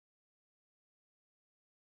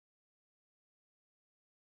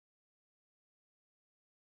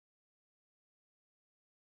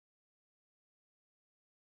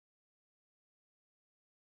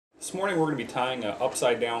This morning we're going to be tying an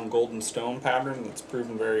upside down golden stone pattern that's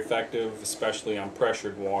proven very effective, especially on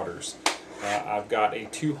pressured waters. I've got a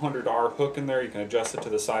 200R hook in there. You can adjust it to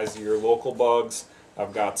the size of your local bugs.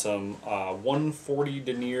 I've got some 140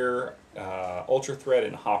 denier ultra thread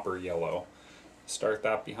in hopper yellow. Start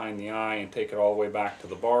that behind the eye and take it all the way back to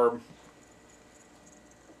the barb.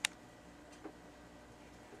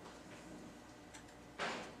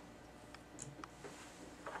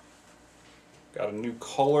 Got a new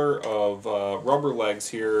color of rubber legs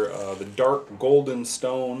here, the dark golden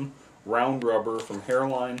stone round rubber from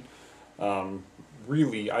Hairline.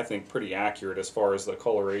 Really, I think, pretty accurate as far as the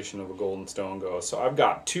coloration of a golden stone goes. So I've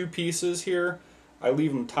got two pieces here. I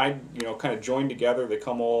leave them tied, kind of joined together. They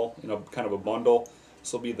come all in a kind of a bundle.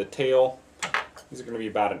 This will be the tail. These are going to be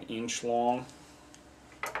about an inch long.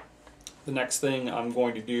 The next thing I'm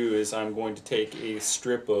going to do is I'm going to take a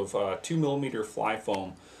strip of 2mm fly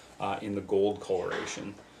foam in the gold coloration.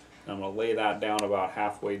 And I'm going to lay that down about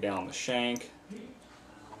halfway down the shank.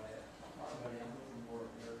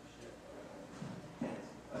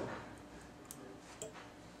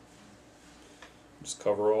 Just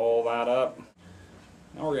cover all that up.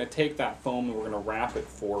 Now we're going to take that foam and we're going to wrap it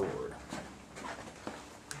forward.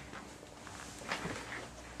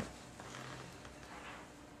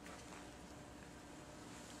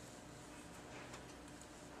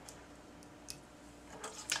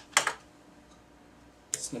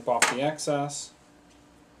 Snip off the excess.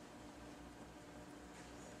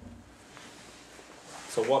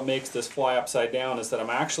 So what makes this fly upside down is that I'm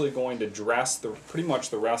actually going to dress pretty much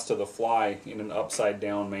the rest of the fly in an upside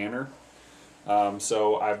down manner.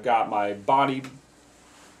 So I've got my body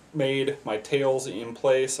made, my tails in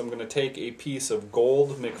place. I'm going to take a piece of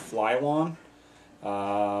gold McFlylon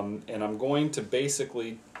and I'm going to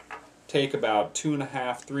basically take about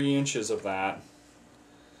 2.5 to 3 inches of that.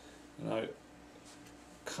 And I'm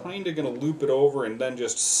kind of going to loop it over and then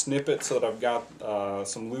just snip it so that I've got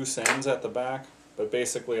some loose ends at the back. But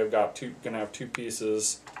basically I've got going to have two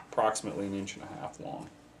pieces approximately 1.5 inches long.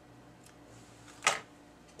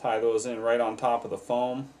 Tie those in right on top of the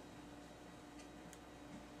foam.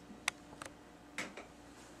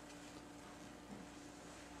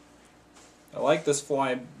 I like this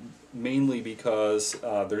fly mainly because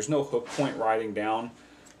there's no hook point riding down.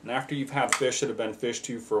 And after you've had fish that have been fished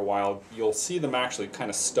to for a while, you'll see them actually kind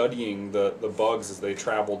of studying the bugs as they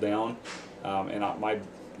travel down.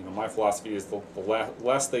 And my philosophy is the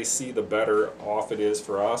less they see, the better off it is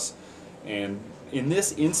for us. And in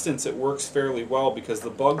this instance, it works fairly well because the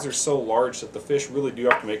bugs are so large that the fish really do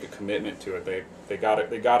have to make a commitment to it. They got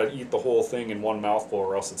to eat the whole thing in one mouthful,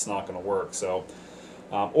 or else it's not going to work. So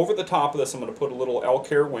over the top of this, I'm going to put a little elk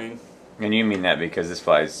hair wing. And you mean that because this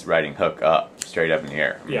fly is riding hook up, straight up in the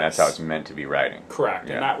air. I mean, yes. That's how it's meant to be riding. Correct.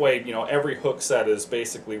 Yeah. And that way, every hook set is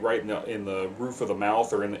basically right in the roof of the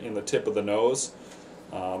mouth or in the tip of the nose,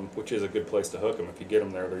 which is a good place to hook them. If you get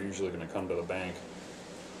them there, they're usually going to come to the bank.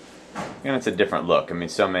 And it's a different look. I mean,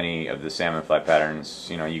 so many of the salmon fly patterns,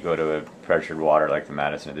 you go to a pressured water like the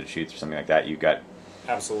Madison or the Deschutes or something like that, you've got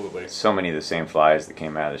absolutely so many of the same flies that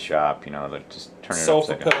came out of the shop, that just turn it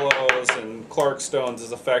Sofa upside down. pillows and Clark stones,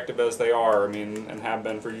 as effective as they are, and have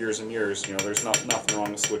been for years and years, there's nothing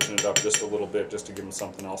wrong with switching it up just a little bit just to give them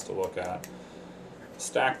something else to look at.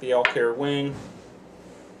 Stack the elk hair wing.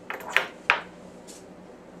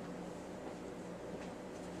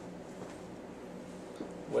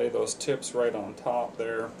 Lay those tips right on top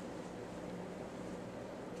there.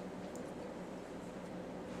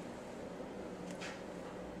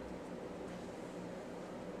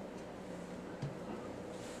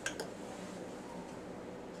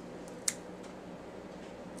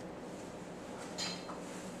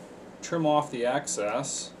 Trim off the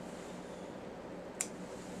excess.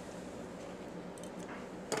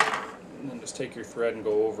 And then just take your thread and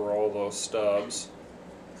go over all those stubs.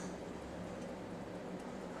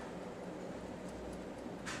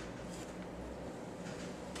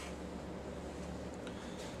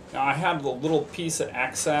 Now I have the little piece of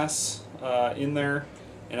excess in there,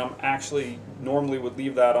 and I'm actually normally would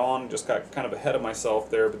leave that on, just got kind of ahead of myself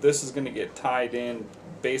there, but this is going to get tied in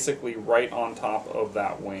basically right on top of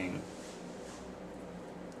that wing.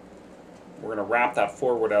 We're going to wrap that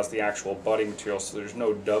forward as the actual body material, so there's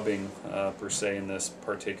no dubbing per se in this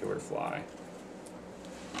particular fly.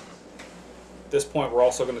 At this point we're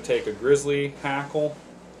also going to take a grizzly hackle,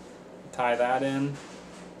 tie that in.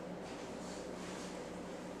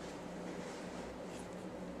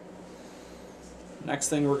 Next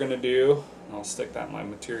thing we're going to do, I'll stick that in my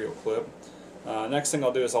material clip, Next thing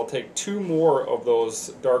I'll do is I'll take two more of those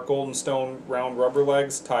dark golden stone round rubber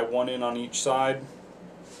legs, tie one in on each side.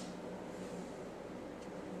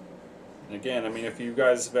 Again, I mean, if you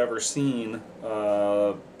guys have ever seen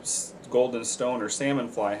golden stone or salmon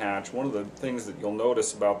fly hatch, one of the things that you'll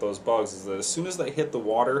notice about those bugs is that as soon as they hit the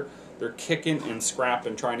water, they're kicking and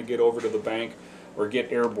scrapping, trying to get over to the bank or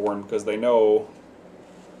get airborne, because they know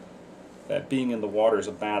that being in the water is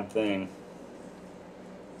a bad thing.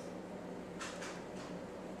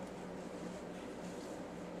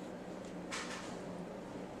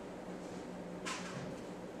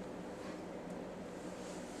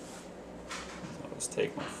 Let's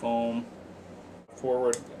take my foam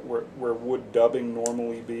forward where would dubbing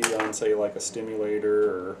normally be on, say, like a stimulator,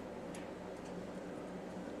 or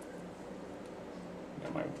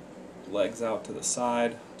got my legs out to the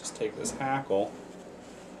side. Just take this hackle,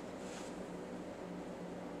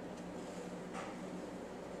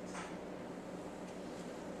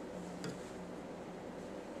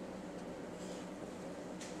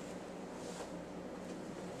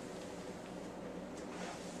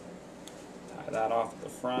 tie that off at the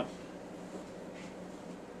front.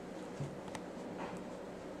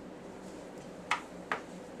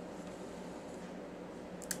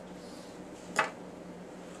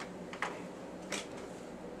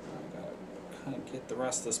 Kind of get the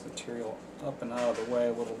rest of this material up and out of the way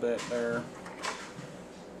a little bit there.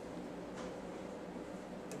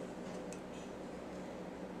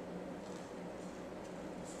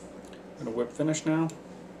 I'm going to whip finish now.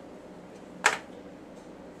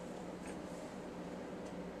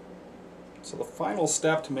 So the final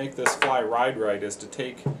step to make this fly ride right is to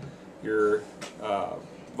take your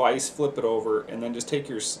vise, flip it over, and then just take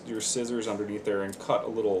your scissors underneath there and cut a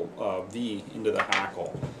little V into the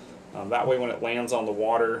hackle. That way when it lands on the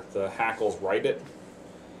water, the hackles right it.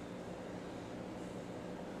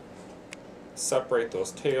 Separate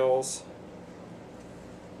those tails.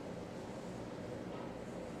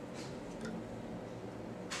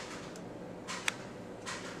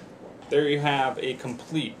 There you have a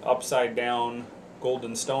complete upside down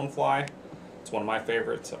golden stonefly. It's one of my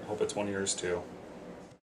favorites. I hope it's one of yours too.